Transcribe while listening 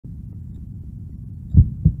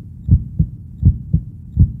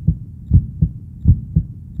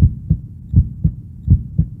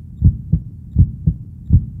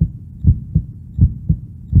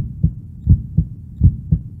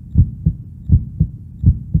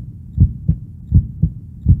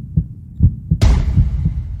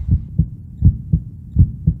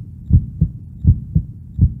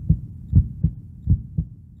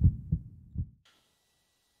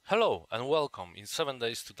Hello and welcome in 7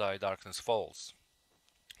 Days to Die Darkness Falls.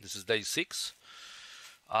 This is day 6.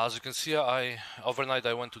 As you can see, overnight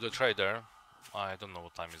I went to the trader. I don't know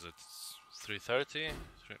what time is it. It's 3:30?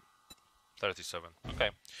 3:37. Okay.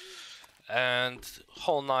 And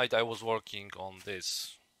whole night I was working on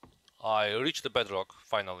this. I reached the bedrock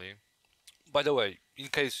finally. By the way, in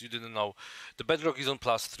case you didn't know, the bedrock is on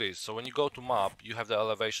 +3. So when you go to map, you have the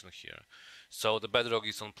elevation here. So the bedrock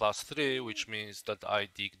is on +3, which means that I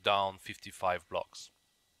dig down 55 blocks.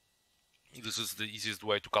 This is the easiest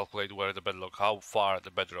way to calculate where the bedrock, how far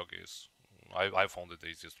the bedrock is. I found it the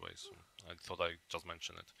easiest way, so I thought I just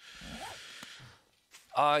mention it.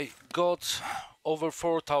 I got over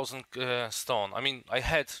 4,000 stone. I mean, I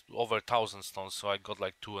had over 1,000 stones, so I got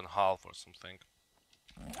like 2.5 or something.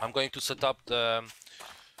 I'm going to set up the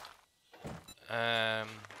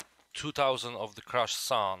 2,000 of the crushed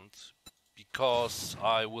sand because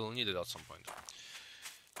I will need it at some point.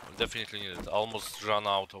 I'll definitely need it. I almost ran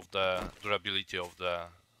out of the durability of the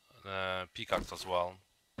pickaxe as well.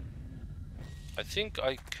 I think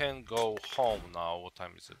I can go home now. What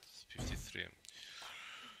time is it? 53.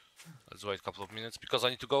 Let's wait a couple of minutes because I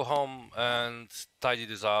need to go home and tidy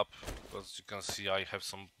this up. As you can see, I have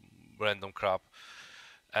some random crap.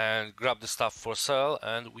 And grab the stuff for sale,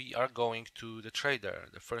 and we are going to the trader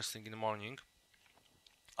the first thing in the morning.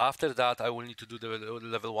 After that I will need to do the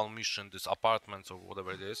level 1 mission, this apartments or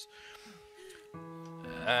whatever it is,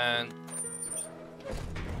 and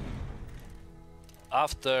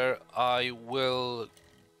after I will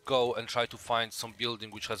go and try to find some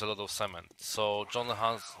building which has a lot of cement. So John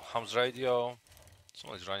Ham's radio,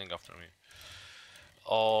 someone is running after me,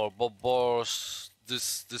 or Bob Bour's,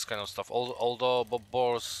 this kind of stuff. Although Bob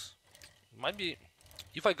Bour's might be,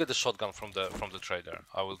 if I get the shotgun from the trader,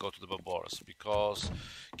 I will go to the Bob Bour's because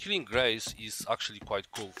killing Grace is actually quite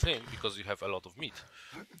cool thing because you have a lot of meat.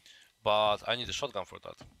 But I need a shotgun for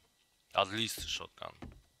that, at least a shotgun.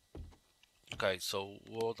 Okay, so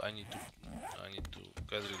what I need to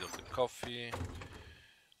get rid of the coffee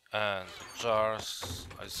and the jars.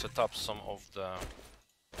 I set up some of the.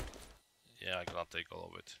 Yeah, I'm gonna take all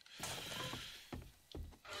of it.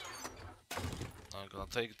 I'm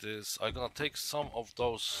gonna take this. I'm gonna take some of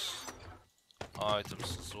those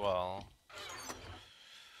items as well.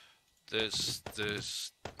 This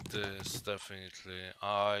definitely.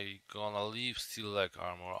 I gonna leave steel leg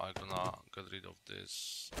armor. I'm gonna get rid of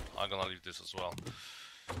this. I'm gonna leave this as well,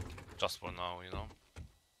 just for now, you know.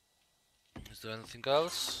 Is there anything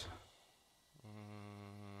else?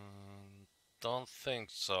 Don't think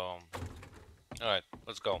so. Alright,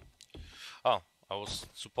 let's go. Oh, I was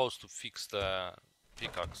supposed to fix the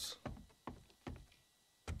pickaxe.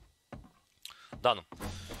 Done.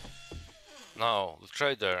 Now, the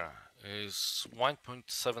trader is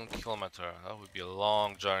 1.7 kilometer. That would be a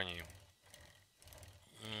long journey.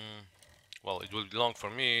 Well, it will be long for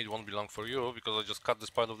me, it won't be long for you, because I just cut this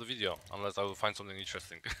part of the video, unless I will find something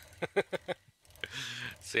interesting.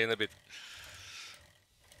 See you in a bit.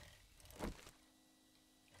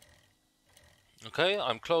 Okay,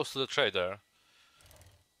 I'm close to the trader.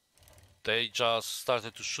 They just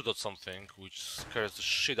started to shoot at something, which scares the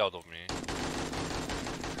shit out of me.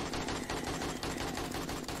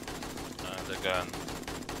 And again.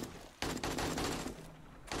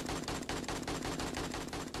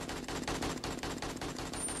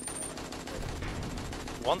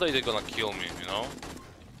 One day they're gonna kill me, you know?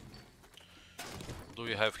 What do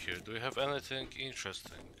we have here? Do we have anything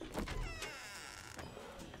interesting?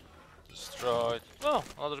 Destroyed. Oh,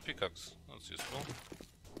 another pickaxe. That's useful.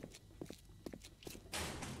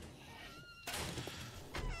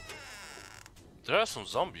 There are some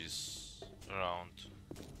zombies around.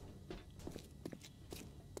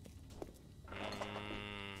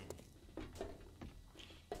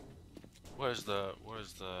 Where's the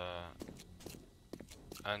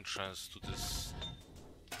entrance to this?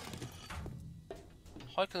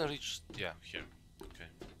 How I can reach? Yeah, here. Okay.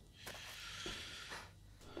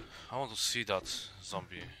 I want to see that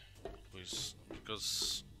zombie, please,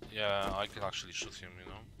 because yeah, I can actually shoot him, you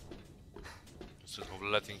know, instead of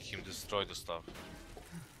letting him destroy the stuff.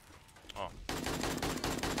 Oh.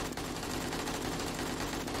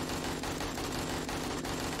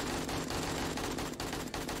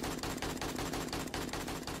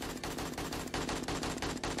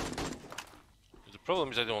 The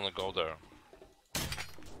problem is I don't want to go there.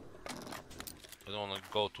 I don't want to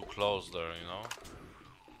go too close there, you know.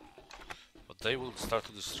 But they will start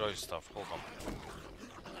to destroy stuff. Hold on.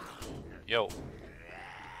 Yo.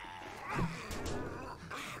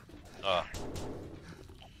 Ah.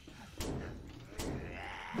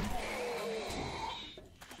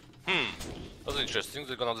 interesting.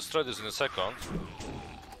 They're gonna destroy this in a second.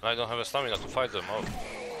 And I don't have a stamina to fight them. Oh.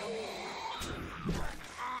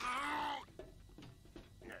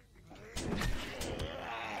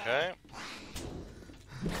 Okay.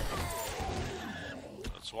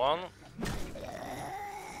 That's one.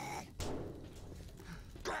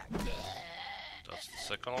 That's the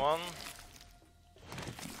second one.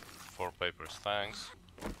 4 papers, thanks.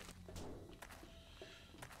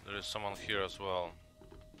 There is someone here as well.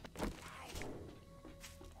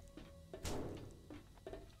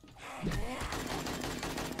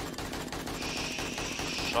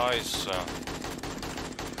 Scheiße.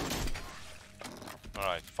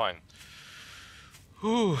 Alright, fine.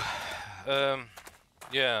 Whew.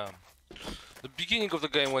 Yeah. The beginning of the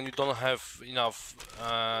game, when you don't have enough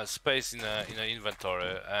space in an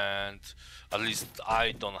inventory, and at least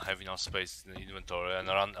I don't have enough space in the inventory, and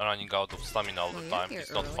running out of stamina all the time,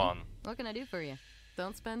 it's not fun. What can I do for you?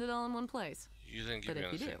 Don't spend it all in one place. You didn't give me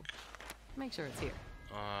anything. But if you do, make sure it's here.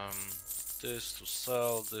 This to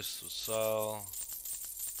sell, this to sell.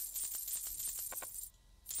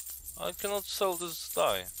 I cannot sell this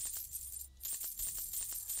die.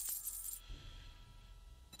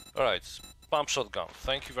 Alright, pump shotgun,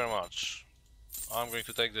 thank you very much. I'm going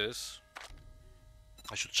to take this.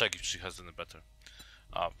 I should check if she has any better.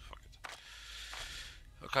 Ah, fuck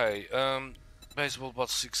it. Okay, baseball bat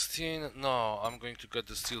 16. No, I'm going to get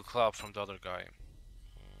the steel club from the other guy.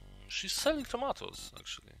 She's selling tomatoes,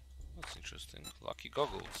 actually. That's interesting. Lucky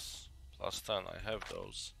goggles. +10, I have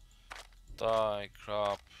those. Die,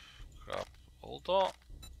 crap. Although,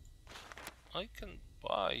 I can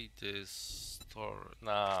buy this store.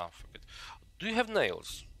 Nah, fuck it. Do you have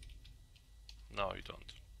nails? No, you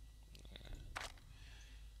don't.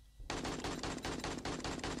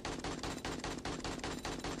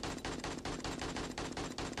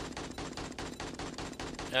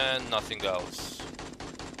 And nothing else.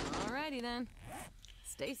 Alrighty then.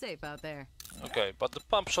 Stay safe out there. Okay, but the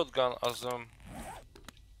pump shotgun as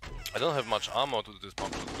I don't have much ammo to this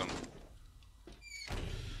pump shotgun.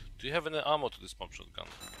 Do you have any ammo to this pump shotgun?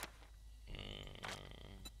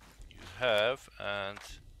 You have, and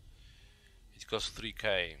it costs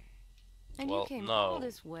 3k. And well, you came no. all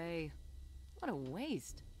this way. What a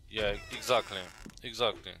waste. Yeah, exactly.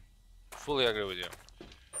 Fully agree with you.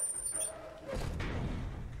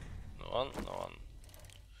 No one.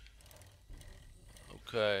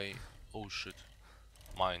 Okay. Oh shit.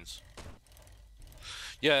 Mines.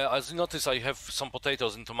 Yeah, as you notice, I have some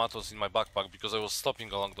potatoes and tomatoes in my backpack because I was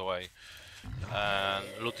stopping along the way and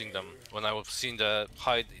looting them. When I was seeing the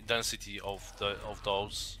high density of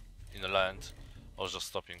those in the land, I was just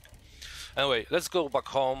stopping. Anyway, let's go back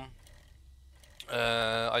home.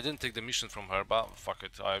 I didn't take the mission from her, but fuck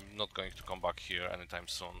it, I'm not going to come back here anytime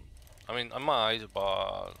soon. I mean, I might,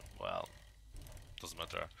 but well, doesn't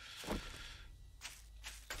matter.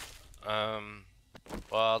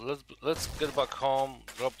 But let's get back home,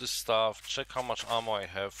 drop this stuff, check how much ammo I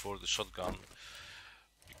have for the shotgun,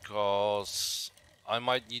 because I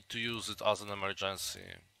might need to use it as an emergency.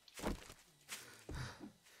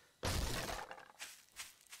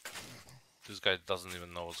 This guy doesn't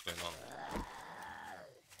even know what's going on.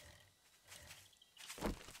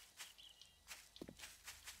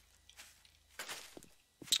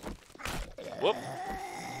 Whoop!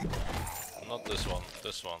 Not this one,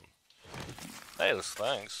 this one. Nails,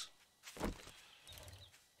 thanks.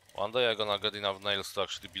 One day I'm gonna get enough nails to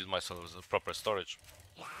actually build myself a proper storage.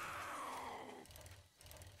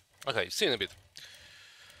 Okay, see you in a bit.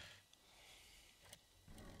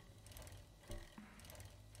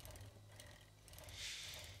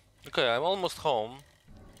 Okay, I'm almost home.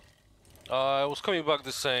 I was coming back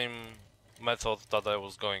the same method that I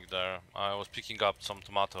was going there. I was picking up some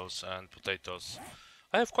tomatoes and potatoes.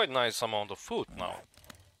 I have quite nice amount of food now,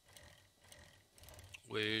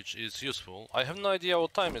 which is useful. I have no idea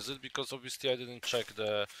what time is it, because obviously I didn't check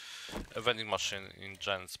the vending machine in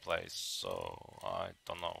Jen's place, so I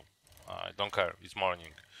don't know. I don't care, it's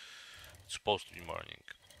morning. It's supposed to be morning.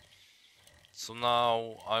 So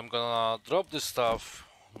now I'm gonna drop this stuff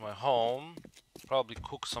in my home, probably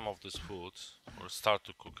cook some of this food, or start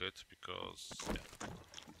to cook it, because,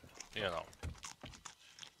 yeah, you know.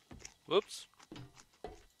 Whoops.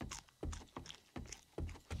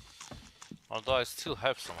 Although I still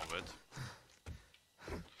have some of it.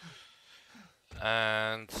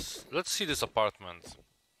 And let's see this apartment.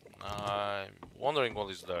 I'm wondering what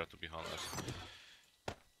is there, to be honest.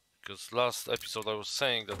 Because last episode I was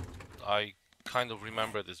saying that I kind of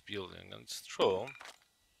remember this building, and it's true.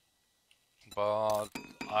 But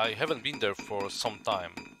I haven't been there for some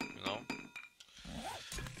time, you know.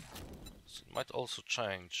 So it might also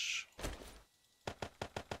change.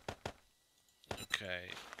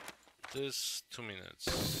 Okay, this 2 minutes,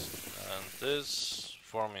 and this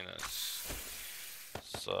 4 minutes.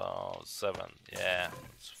 So 7. Yeah,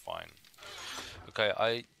 it's fine.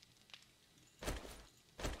 Okay,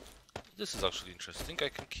 this is actually interesting. I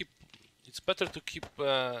can keep. It's better to keep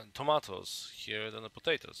tomatoes here than the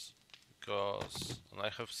potatoes, because and I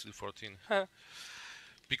have still 14.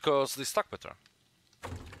 Because they stack better.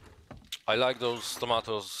 I like those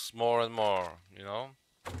tomatoes more and more, you know.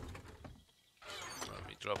 Let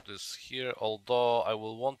me drop this here. Although I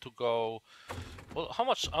will want to go. Well, how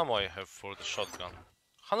much ammo I have for the shotgun?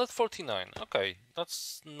 149. Okay,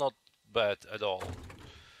 that's not bad at all.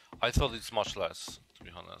 I thought it's much less, to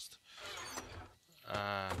be honest.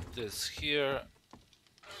 This here.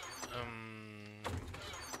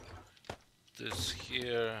 This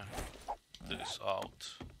here. This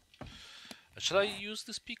out. Shall I use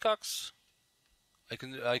this pickaxe? I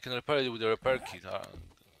can repair it with a repair kit.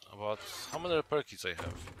 About how many repair kits I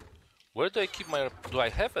have? Where do I keep my? Do I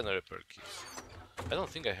have any repair kits? I don't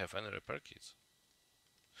think I have any repair kits.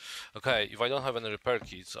 Okay, if I don't have any repair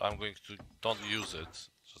kits, I'm going to don't use it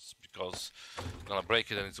just because I'm gonna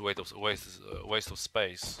break it and it's a waste of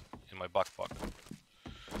space in my backpack.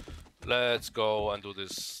 Let's go and do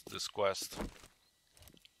this quest.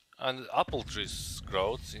 And apple trees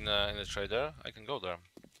growth in a trader. I can go there.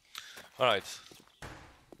 All right.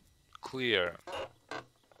 Clear.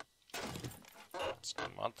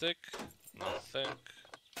 Schematic. Nothing.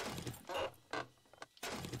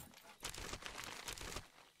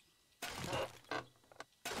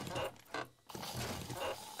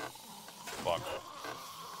 Fuck.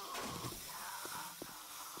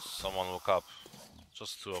 Someone woke up.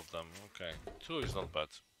 Just 2 of them. Okay. 2 is not bad.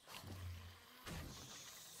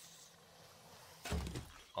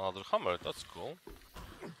 Another hammer. That's cool.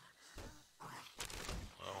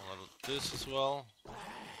 I wanna do this as well.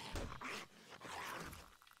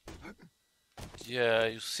 Yeah,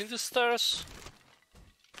 you've seen the stairs?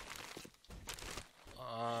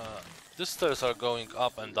 These stairs are going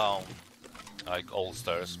up and down, like all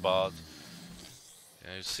stairs, but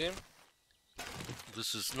yeah, you see?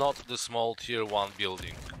 This is not the small tier 1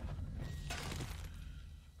 building.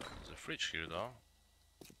 There's a fridge here though.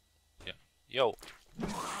 Yeah. Yo!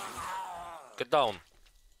 Get down!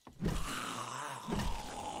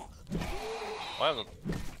 Why am I not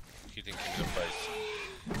hitting him in the face?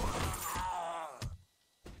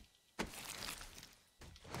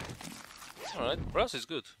 Alright, brass is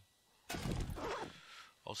good.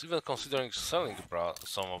 I was even considering selling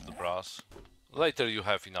some of the brass. Later you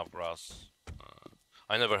have enough brass.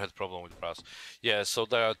 I never had problem with brass. Yeah, so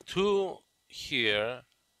there are 2 here,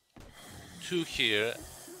 2 here,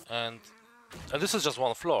 and this is just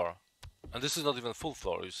 1 floor. And this is not even full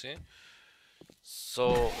floor, you see?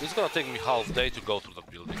 So it's gonna take me half day to go through that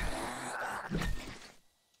building.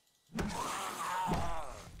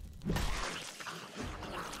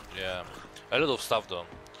 Yeah, a lot of stuff though.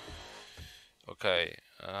 Okay,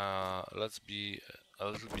 let's be a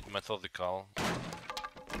little bit methodical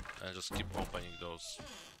and just keep opening those.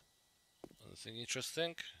 Anything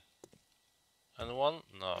interesting? Anyone?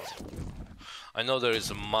 No. I know there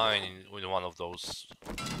is a mine in one of those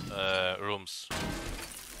rooms.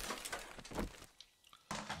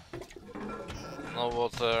 No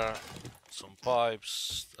water, some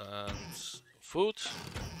pipes and food.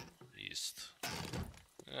 Yeast.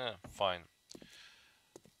 Yeah, fine.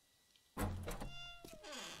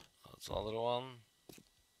 That's another one.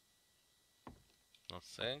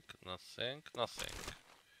 Nothing, nothing, nothing.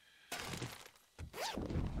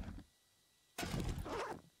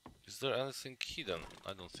 Is there anything hidden?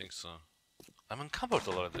 I don't think so. I'm encumbered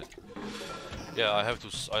already. Yeah, I have to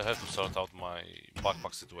sort out my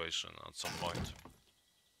backpack situation at some point.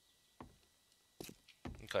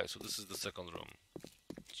 Okay, so this is the second room.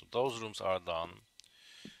 So those rooms are done.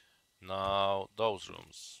 Now those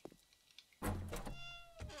rooms.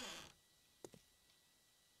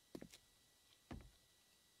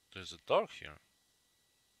 There's a door here.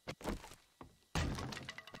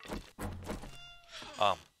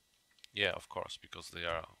 Ah, yeah, of course, because they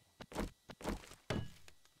are.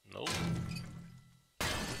 No.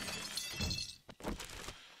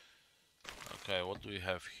 Okay, what do we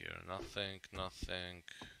have here? Nothing, nothing.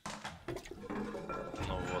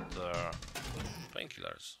 No water.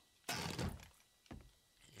 Painkillers.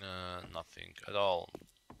 Nothing at all.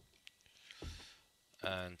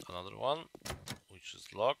 And another one, which is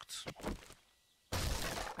locked.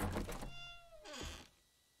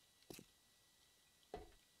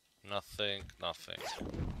 Nothing, nothing.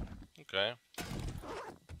 Okay.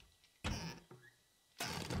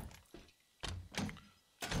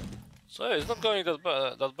 So yeah, it's not going that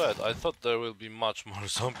bad. I thought there will be much more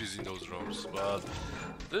zombies in those rooms, but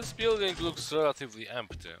this building looks relatively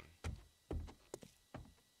empty.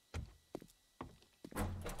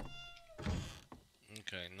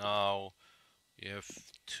 Okay, now you have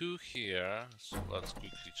two here, so let's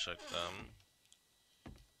quickly check them.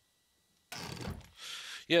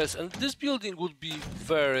 Yes, and this building would be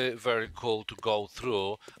very cool to go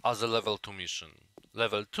through as a level 2 mission.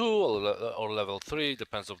 Level 2 or level 3,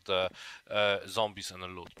 depends of the zombies and the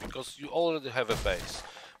loot, because you already have a base.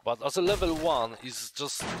 But as a level 1 is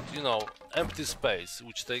just, you know, empty space,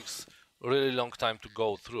 which takes really long time to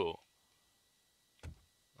go through.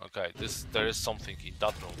 Okay, there is something in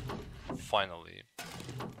that room, finally.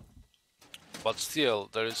 But still,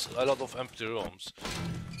 there is a lot of empty rooms,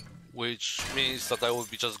 which means that I will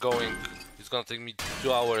be just going. It's gonna take me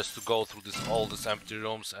 2 hours to go through all these empty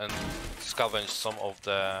rooms and scavenge some of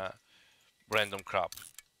the random crap.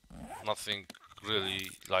 Nothing really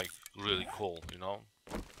really cool, you know.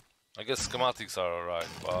 I guess schematics are alright,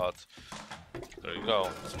 but there you go.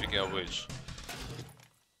 Speaking of which,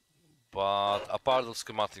 but apart of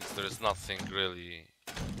schematics, there is nothing really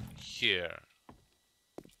here.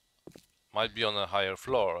 Might be on the higher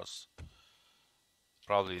floors.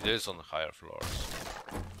 Probably it is on the higher floors.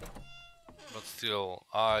 But still,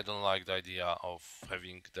 I don't like the idea of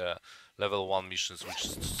having the level 1 missions, which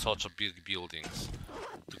is such a big buildings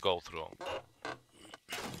to go through.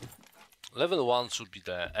 Level 1 should be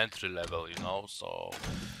the entry level, you know, so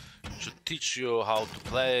it should teach you how to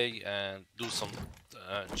play and do some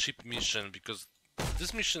cheap mission, because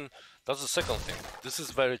this mission, that's the second thing. This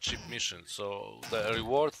is very cheap mission, so the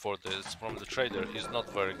reward for this from the trader is not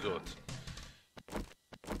very good.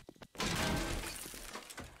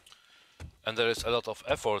 And there is a lot of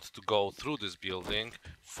effort to go through this building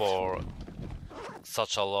for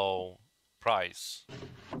such a low price.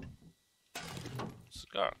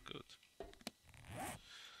 Cigar, good.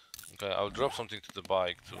 Okay, I'll drop something to the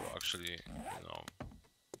bike to actually, you know,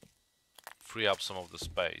 free up some of the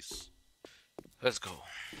space. Let's go.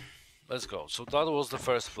 Let's go. So that was the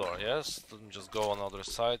first floor, yes? Let me just go on the other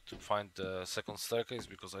side to find the second staircase,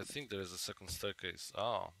 because I think there is a second staircase.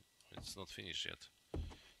 Ah, it's not finished yet.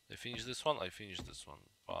 I finished this one, I finished this one,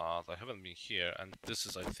 but I haven't been here, and this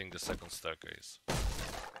is, I think, the second staircase.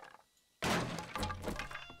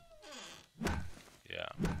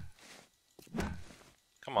 Yeah.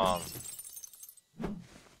 Come on.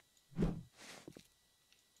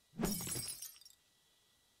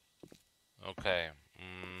 Okay.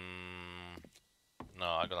 No,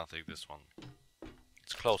 I'm gonna take this one.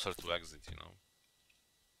 It's closer to exit, you know.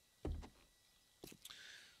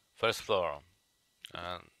 First floor.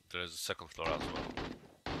 And there is a second floor as well.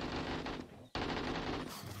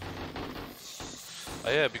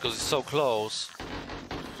 Oh yeah, because it's so close,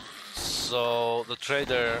 so the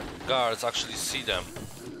trader guards actually see them,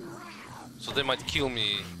 so they might kill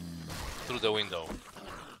me through the window.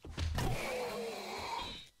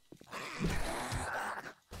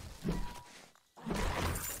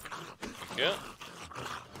 Okay.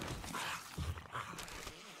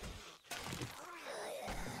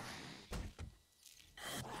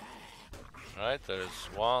 Right, there is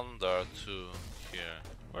one, there are two here.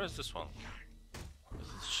 Where is this one?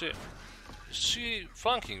 Is she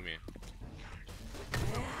flanking me?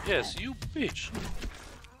 Yes, you bitch.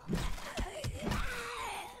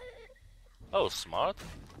 Oh, smart.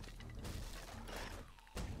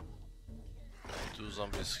 Two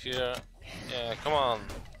zombies here. Yeah, come on.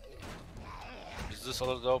 Is this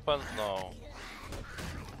already open? No.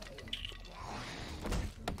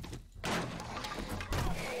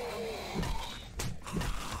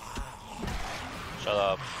 Shut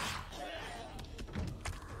up.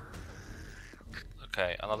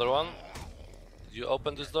 Okay, another one. Did you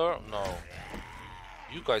open this door? No.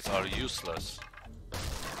 You guys are useless.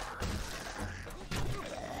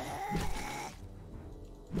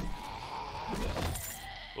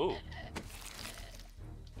 Ooh.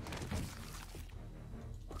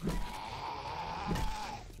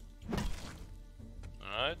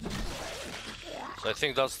 Alright. So I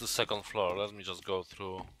think that's the second floor. Let me just go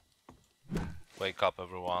through. Wake up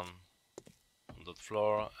everyone on that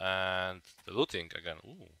floor, and the looting again.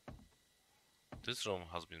 Ooh. This room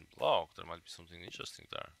has been blocked. There might be something interesting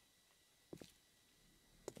there.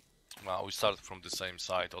 Well, we start from the same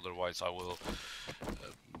side, otherwise I will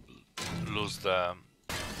lose the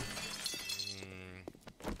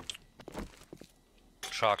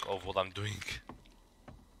track of what I'm doing.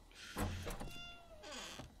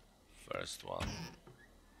 First one.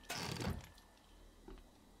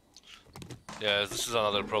 Yeah, this is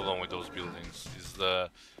another problem with those buildings. Is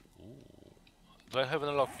the Do I have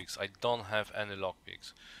any lockpicks? I don't have any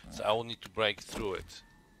lockpicks, so I will need to break through it.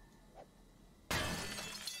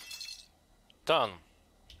 Done.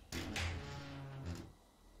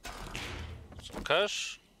 Some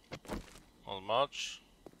cash. Not much.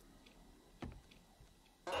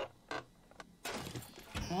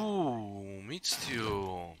 Ooh, meat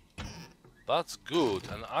stew. That's good.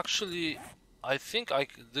 And actually, I think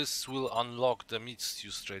this will unlock the meat stew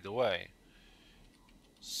straight away.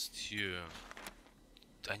 Stew.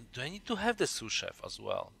 Do I need to have the sous chef as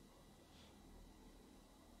well?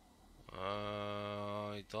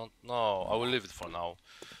 I don't know. I will leave it for now.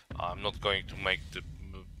 I'm not going to make the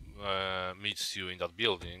meat stew in that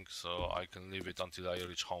building, so I can leave it until I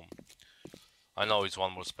reach home. I know it's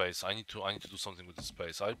one more space. I need to do something with the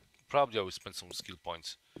space. I will spend some skill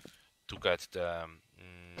points to get the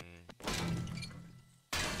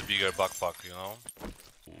bigger backpack, you know.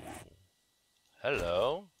 Ooh.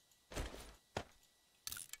 Hello.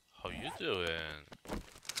 How you doing?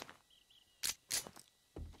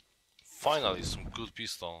 Finally, some good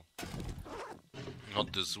pistol.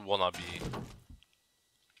 Not this wannabe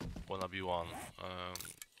one.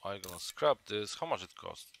 I'm gonna scrap this. How much it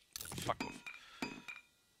cost? Fuck off.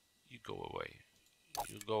 You go away.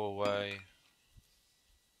 You go away.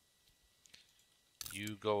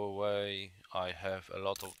 You go away. I have a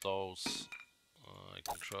lot of those. I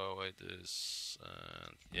can throw away this.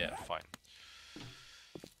 And yeah, fine.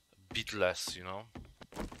 A bit less, you know.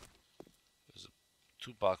 There's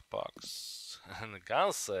 2 backpacks and a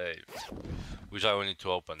gun safe, which I will need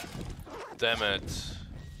to open. Damn it.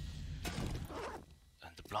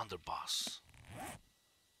 And the blunderbuss.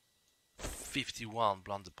 51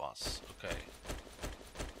 blunderbuss. Okay.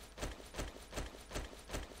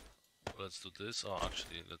 Let's do this. Oh,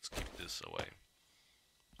 actually, let's keep this away.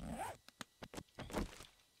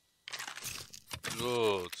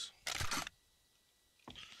 Good.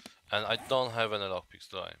 And I don't have any lockpicks,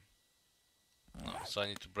 do I? No, so I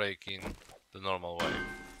need to break in the normal way.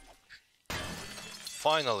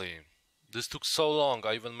 Finally! This took so long,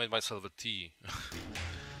 I even made myself a tea.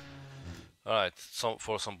 Alright,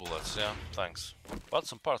 for some bullets, yeah, thanks. But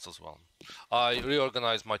some parts as well. I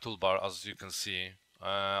reorganized my toolbar, as you can see.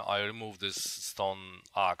 I removed this stone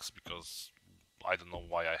axe because I don't know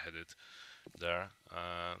why I had it there.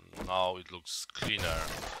 Now it looks cleaner,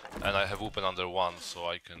 and I have open under one, so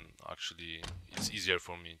I can actually, it's easier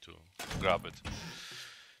for me to grab it.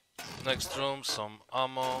 Next room, some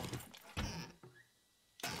ammo.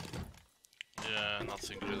 Yeah,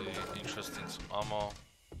 nothing really interesting. Some ammo.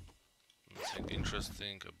 Nothing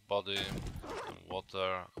interesting. A body and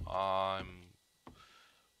water. I'm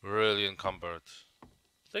really encumbered.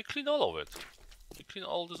 They clean all of it. They clean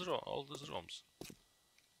all these rooms.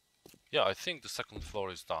 Yeah, I think the second floor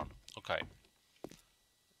is done. Okay.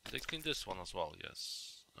 They clean this one as well,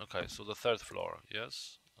 yes. Okay, so the third floor,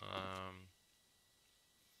 yes.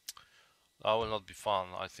 That will not be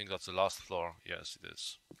fun. I think that's the last floor. Yes, it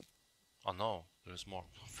is. Oh no, there is more.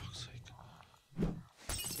 For fuck's sake.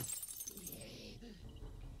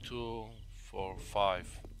 2, 4,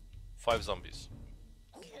 5. 5 zombies.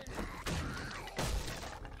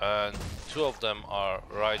 And 2 of them are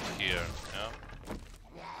right here, yeah?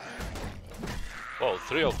 Whoa,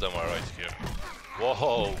 3 of them are right here.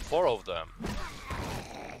 Whoa, 4 of them.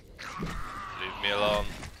 Leave me alone.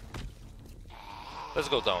 Let's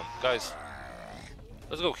go down, guys.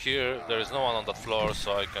 Let's go here. There is no one on that floor,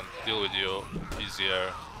 so I can deal with you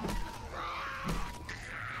easier.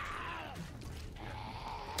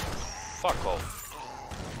 Fuck off.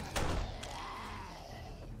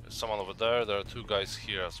 There's someone over there. There are 2 guys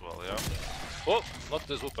here as well, yeah? Oh, not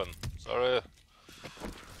this weapon. Sorry.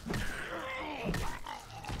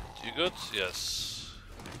 You good? Yes.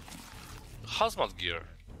 Hazmat gear.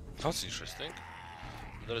 That's interesting.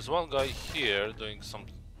 There is one guy here doing some.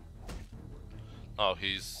 Oh,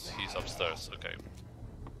 he's upstairs. Okay.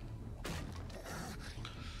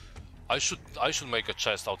 I should make a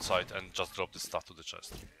chest outside and just drop this stuff to the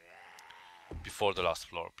chest before the last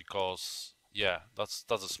floor, because yeah, that's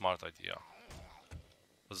a smart idea.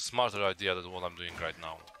 That's a smarter idea than what I'm doing right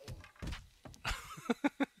now.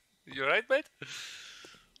 You right, mate?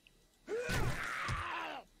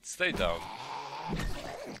 Stay down.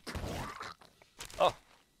 Oh,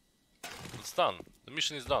 it's done. The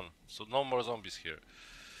mission is done. So no more zombies here.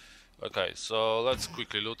 Okay, so let's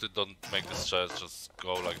quickly loot it. Don't make this chest just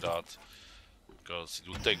go like that, because it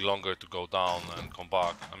will take longer to go down and come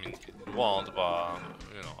back. I mean, it won't, but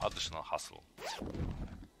you know, additional hassle.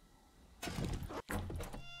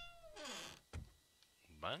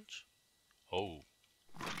 Bench? Oh.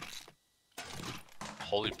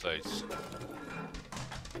 Holy place.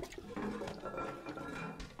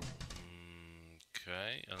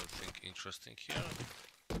 Okay, anything interesting here?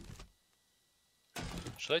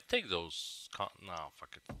 Should I take those? No,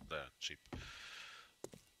 fuck it, they're cheap.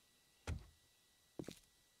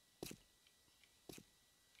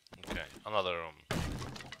 Okay, another room.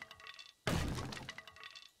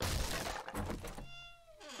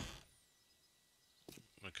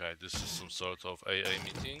 Okay, this is some sort of AA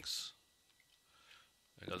meetings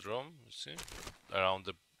in that room, you see? Around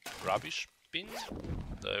the rubbish bin.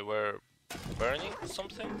 They were burning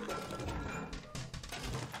something?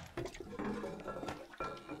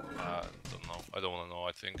 I don't know. I don't want to know,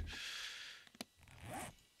 I think.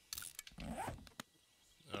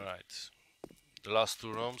 Alright. The last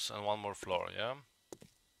two rooms and one more floor, yeah?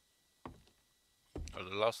 Are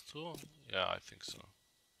the last two? Yeah, I think so.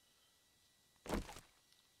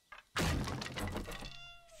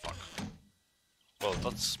 Fuck. Well,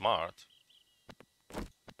 that's smart.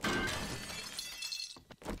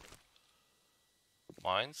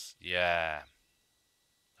 Mines? Yeah.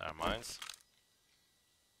 There are mines.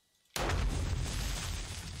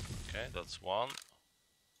 Okay, that's one.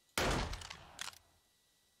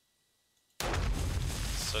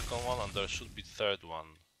 Second one, and there should be third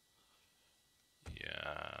one.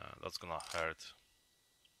 Yeah, that's gonna hurt.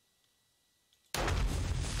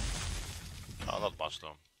 Oh, not much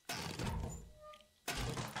though.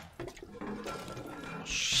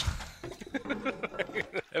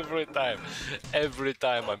 every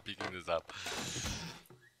time I'm picking this up.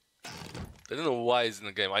 I don't know why it's in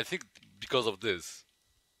the game. I think because of this.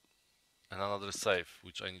 And another safe,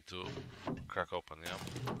 which I need to crack open, yeah.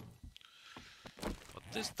 But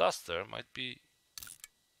this duster might be...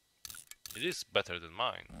 It is better than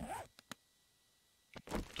mine.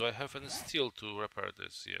 Do I have any steel to repair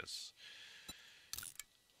this? Yes.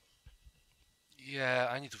 Yeah,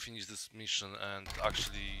 I need to finish this mission and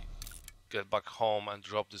actually get back home and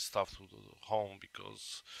drop this stuff to the home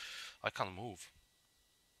because I can't move.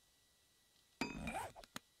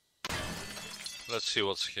 Let's see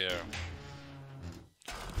what's here.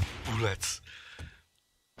 Bullets.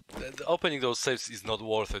 The opening those safes is not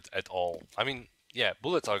worth it at all. I mean, yeah,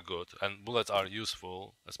 bullets are good and bullets are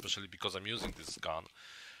useful, especially because I'm using this gun.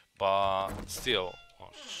 But still,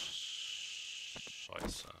 oh,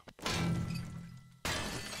 scheiße.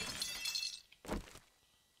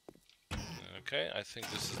 Okay, I think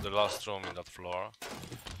this is the last room in that floor.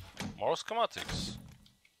 More schematics.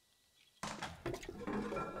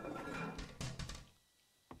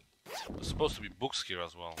 There's supposed to be books here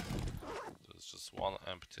as well. There's just one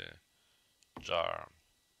empty jar.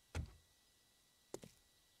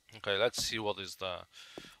 Okay, let's see what is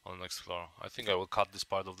on the next floor. I think I will cut this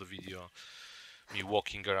part of the video, me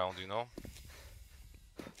walking around, you know.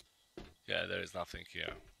 Yeah, there is nothing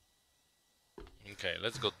here. Okay,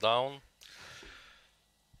 let's go down.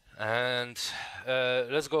 And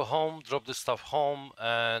let's go home, drop this stuff home,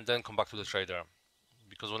 and then come back to the trader.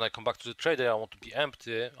 Because when I come back to the trader, I want to be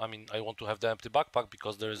empty. I mean, I want to have the empty backpack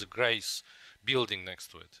because there is a Grace building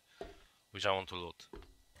next to it, which I want to loot.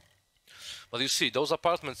 But you see, those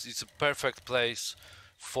apartments is a perfect place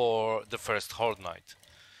for the first Horde night.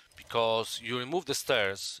 Because you remove the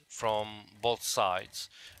stairs from both sides,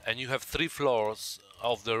 and you have 3 floors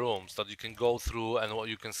of the rooms that you can go through and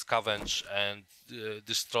you can scavenge and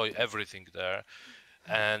destroy everything there,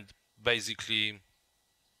 and basically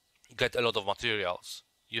get a lot of materials.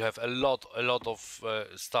 You have a lot of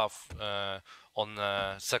stuff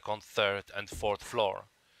on second, third, and fourth floor,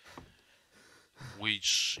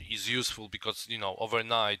 which is useful because, you know,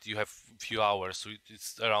 overnight you have few hours, so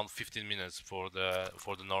it's around 15 minutes for the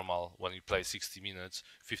normal. When you play 60 minutes,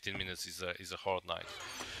 15 minutes is a Horde night,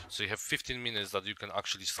 so you have 15 minutes that you can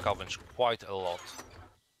actually scavenge quite a lot.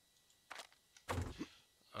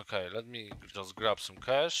 Okay, let me just grab some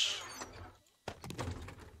cash.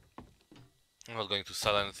 I'm not going to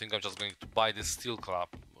sell anything. I'm just going to buy this steel club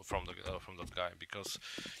from that guy, because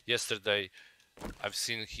yesterday I've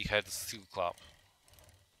seen he had a steel club.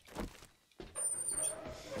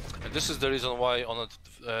 And this is the reason why on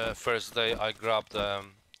the first day I grabbed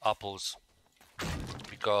apples,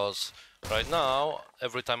 because right now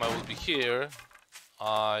every time I will be here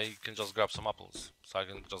I can just grab some apples, so I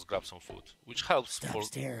can just grab some food, which helps Stop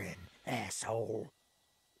staring, asshole.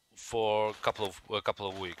 For a couple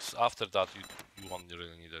of weeks. After that you won't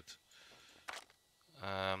really need it.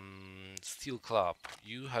 Steel club.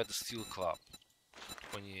 You had a steel club.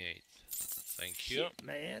 28. Thank you. Shit,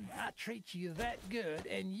 man, I treat you that good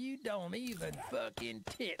and you don't even fucking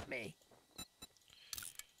tip me.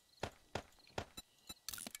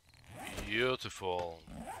 Beautiful.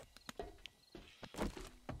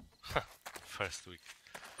 First week.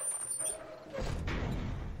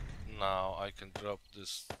 now I can drop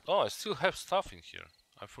this. Oh, I still have stuff in here.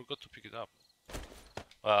 I forgot to pick it up.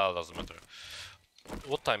 Well, doesn't matter.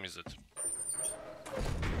 What time is it?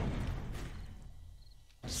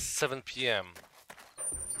 7 p.m.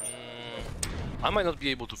 I might not be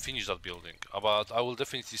able to finish that building, but I will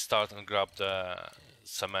definitely start and grab the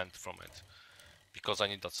cement from it, because I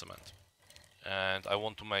need that cement. And I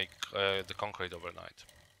want to make the concrete overnight.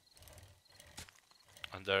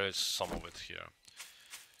 And there is some of it here.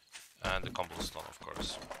 And the cobblestone, of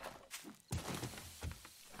course.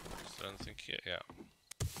 Is there anything here? Yeah.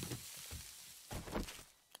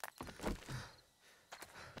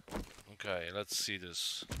 Okay, let's see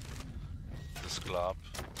this club.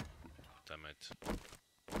 Damn it.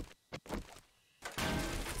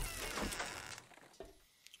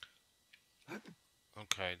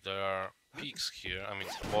 Okay, there are peaks here, I mean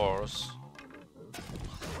spores.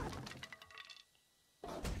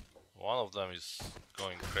 One of them is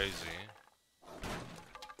going crazy.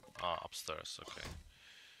 Ah, upstairs, okay.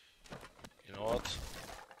 You know what?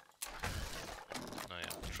 Oh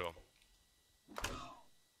yeah, true.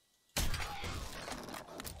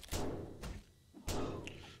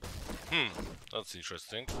 That's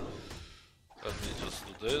interesting. Let me just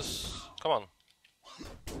do this. Come on.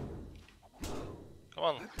 Come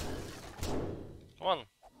on. Come on.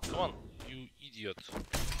 Come on, you idiot.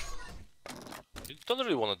 You don't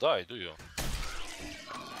really want to die, do you?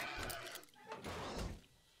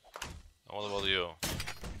 And what about you?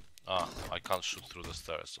 Ah, I can't shoot through the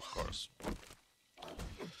stairs, of course.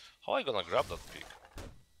 How am I gonna grab that pig?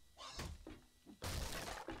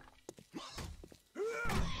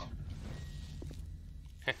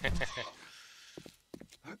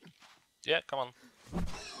 Yeah, come on.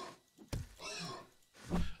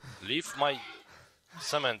 Leave my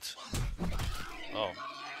cement. Oh,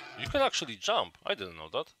 you can actually jump. I didn't know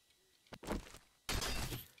that.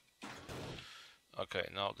 Okay,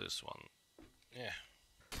 now this one. Yeah.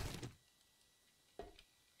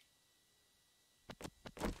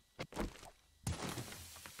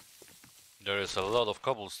 There is a lot of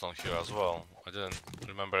cobblestone here as well. I didn't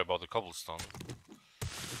remember about the cobblestone.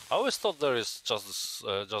 I always thought there is just this,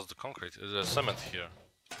 just the concrete, the cement here.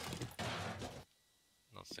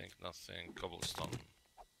 Nothing, cobblestone.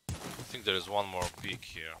 I think there is one more peak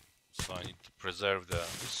here, so I need to preserve the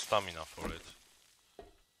stamina for it.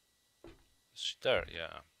 Is she there?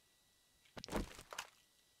 Yeah.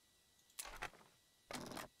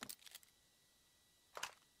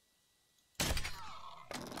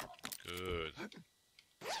 Good.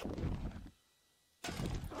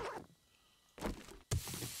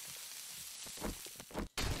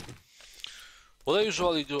 What I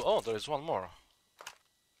usually do... Oh, there is one more.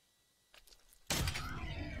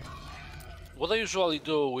 What I usually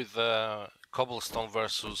do with cobblestone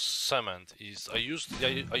versus cement is I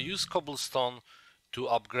use cobblestone to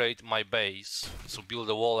upgrade my base, so build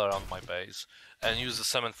a wall around my base, and use the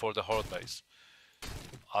cement for the horde base.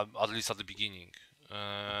 At least at the beginning.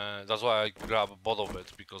 That's why I grab both of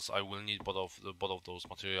it, because I will need both of those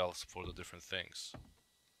materials for the different things.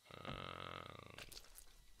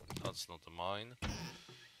 That's not a mine.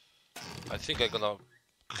 I think I'm gonna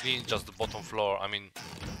clean just the bottom floor, I mean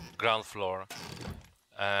ground floor,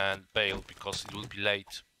 and bail, because it will be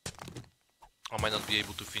late. I might not be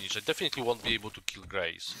able to finish. I definitely won't be able to kill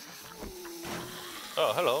Grays.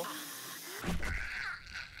 Oh, hello.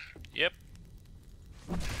 Yep.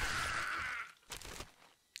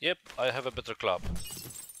 Yep, I have a better club.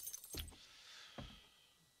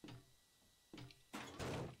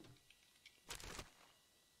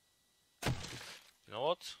 You know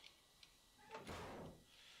what?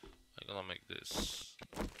 I'm gonna make this.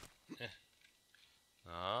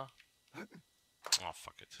 Ah. Oh,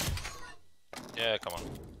 fuck it. Yeah, come on.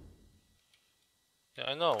 Yeah,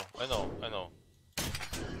 I know.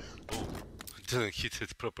 Ooh, didn't hit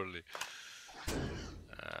it properly.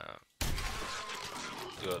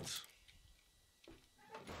 Good.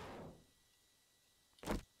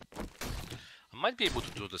 I might be able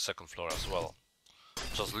to do the second floor as well.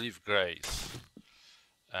 Just leave Grays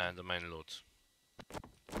and the main loot.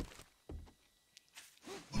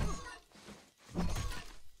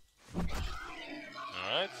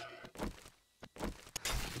 Alright.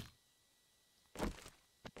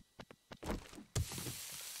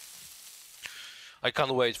 I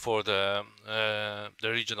can't wait for the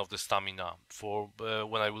region of the stamina, for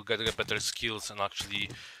when I will get better skills and actually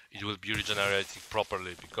it will be regenerating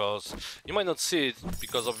properly, because you might not see it,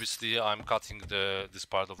 because obviously I'm cutting this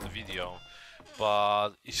part of the video,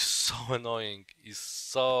 but it's so annoying. It's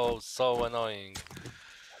so annoying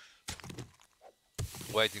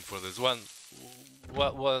waiting for this. When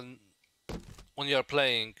you are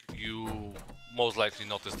playing, you most likely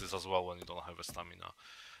notice this as well when you don't have a stamina.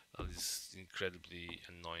 That is incredibly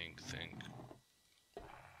annoying thing.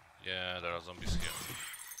 Yeah, there are zombies here.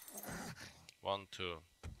 1, 2.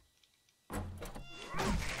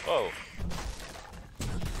 Oh!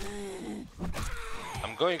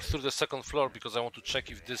 I'm going through the second floor because I want to check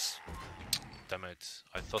if this... Damn it,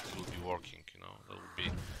 I thought it would be working, you know, that would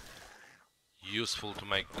be useful to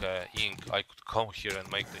make ink. I could come here and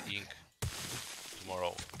make the ink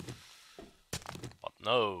tomorrow. But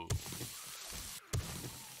no.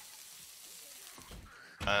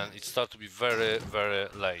 And it started to be very, very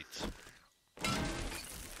late.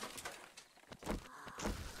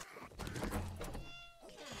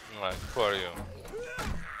 Right, who are you?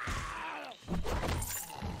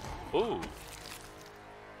 Ooh.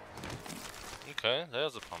 Okay,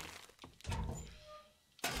 there's a pun.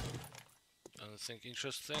 Anything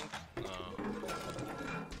interesting? No.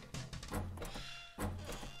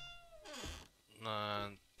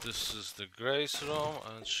 And this is the Grace room,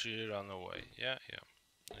 and she ran away. Yeah, yeah.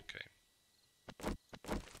 Okay.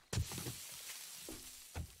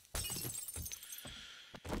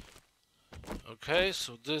 Okay,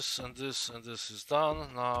 so this and this and this is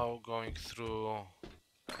done. Now going through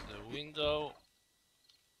the window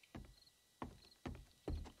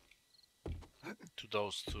to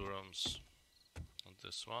those two rooms. And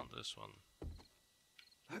this one.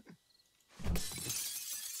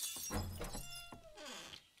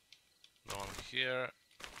 No one here.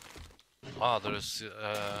 Ah, there is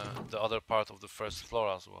the other part of the first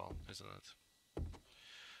floor as well, isn't it?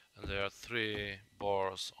 And there are 3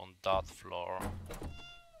 boars on that floor.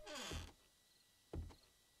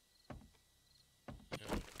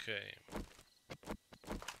 Okay.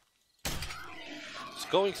 So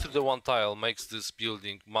going through the one tile makes this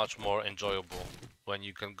building much more enjoyable when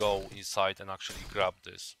you can go inside and actually grab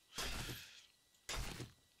this,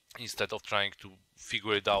 instead of trying to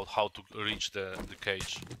figure it out how to reach the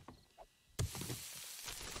cage.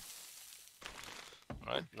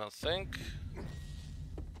 Right, nothing.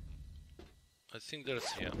 I think there's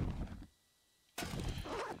here.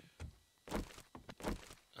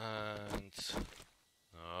 And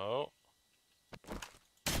no.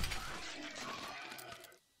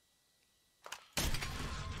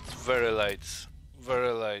 It's very late.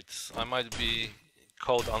 Very late. I might be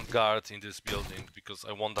caught on guard in this building because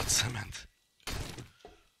I want that cement.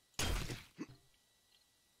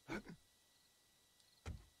 Thank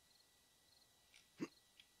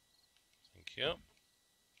you.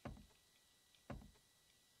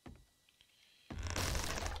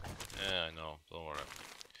 Yeah, I know, don't worry.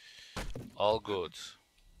 All good.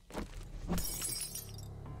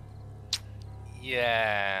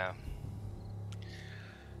 Yeah.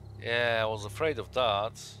 Yeah, I was afraid of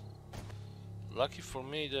that. Lucky for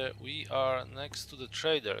me that we are next to the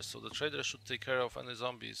trader, so the trader should take care of any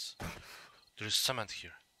zombies. There is cement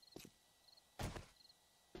here.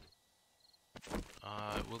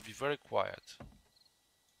 I will be very quiet.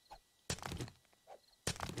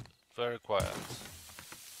 Very quiet.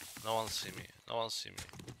 No one see me. No one see me.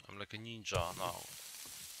 I'm like a ninja now.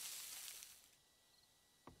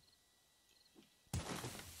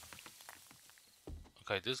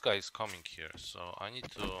 Okay, this guy is coming here, so I need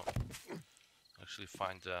to actually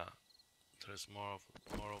find there's more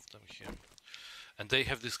of them here. And they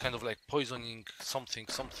have this kind of like poisoning something,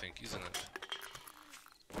 isn't it?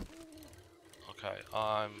 Okay,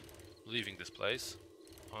 I'm leaving this place.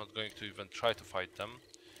 I'm not going to even try to fight them.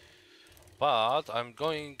 But I'm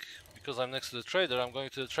going, because I'm next to the trader, I'm going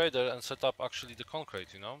to the trader and set up actually the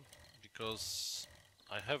concrete, you know? Because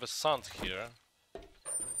I have a sand here.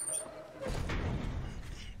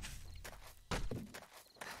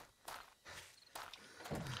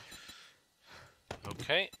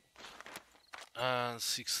 Okay. And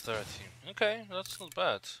 6:30. Okay, that's not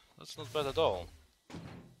bad. That's not bad at all.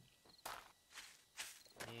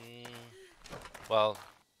 Well,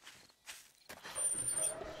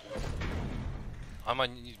 I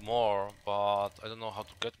might need more, but I don't know how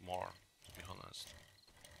to get more, to be honest.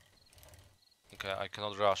 Okay, I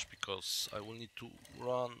cannot rush because I will need to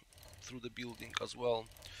run through the building as well.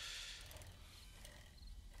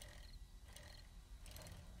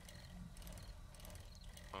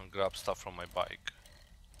 And grab stuff from my bike.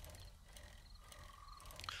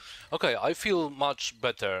 Okay, I feel much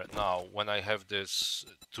better now when I have these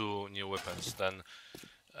 2 new weapons than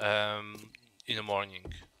in the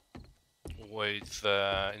morning with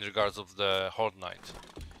in regards of the Horde Knight.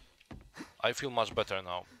 I feel much better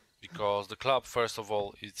now because the club, first of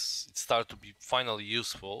all, it started to be finally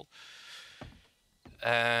useful,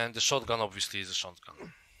 and the shotgun obviously is a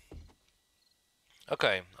shotgun.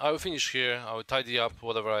 Okay, I will finish here. I will tidy up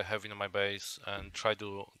whatever I have in my base and try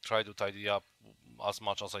to tidy up as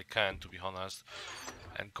much as I can, to be honest,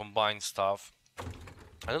 and combine stuff.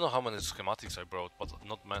 I don't know how many schematics I brought, but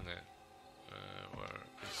not many. Where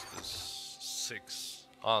is this? 6.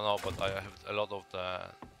 Oh no, but I have a lot of the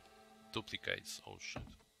duplicates. Oh shit.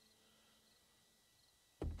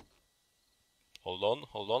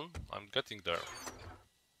 Hold on, I'm getting there.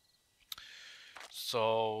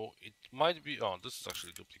 So it might be, oh, this is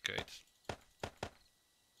actually duplicate.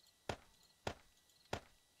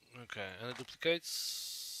 Okay, any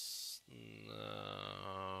duplicates?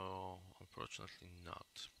 No, unfortunately not.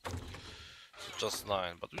 So just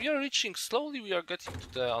 9, but we are reaching, slowly we are getting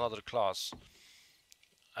to the another class.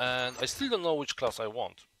 And I still don't know which class I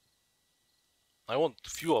want. I want a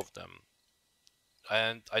few of them.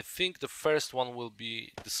 And I think the first one will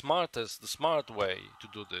be the smart way to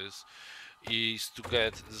do this is to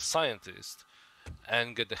get the scientist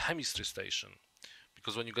and get the chemistry station,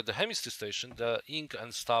 because when you get the chemistry station, the ink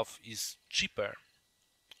and stuff is cheaper.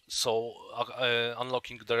 So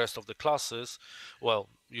unlocking the rest of the classes, well,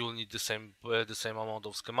 you will need the same amount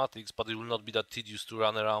of schematics, but it will not be that tedious to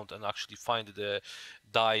run around and actually find the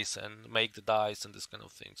dice and make the dice and this kind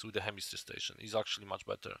of things. With the chemistry station is actually much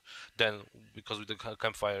better than, because with the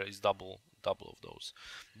campfire is double of those.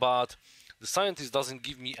 But the scientist doesn't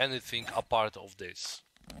give me anything apart of this.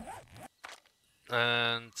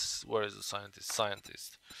 And where is the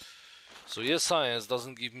scientist? So yes, science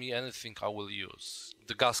doesn't give me anything I will use.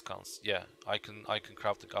 The gas cans, yeah, I can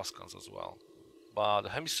craft the gas cans as well. But the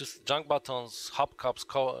chemistry, junk buttons, hubcaps,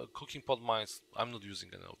 cooking pot mines, I'm not using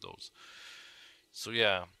any of those. So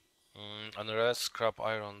yeah, and the rest, scrap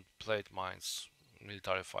iron, plate mines,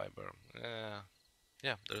 military fiber.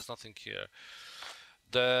 Yeah, there's nothing here.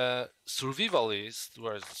 The survivalist,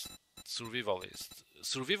 where is survivalist?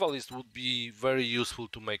 Survivalist would be very useful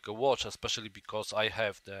to make a watch, especially because I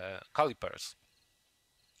have the calipers.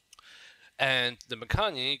 And the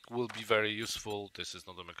mechanic will be very useful. This is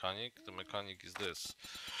not the mechanic is this.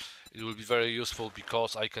 It will be very useful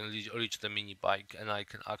because I can reach the mini bike and I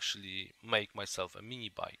can actually make myself a mini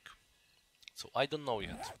bike. So I don't know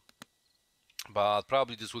yet, but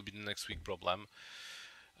probably this will be the next week problem.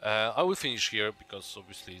 I will finish here because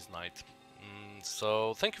obviously it's night.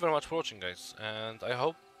 So thank you very much for watching, guys, and I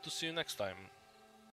hope to see you next time.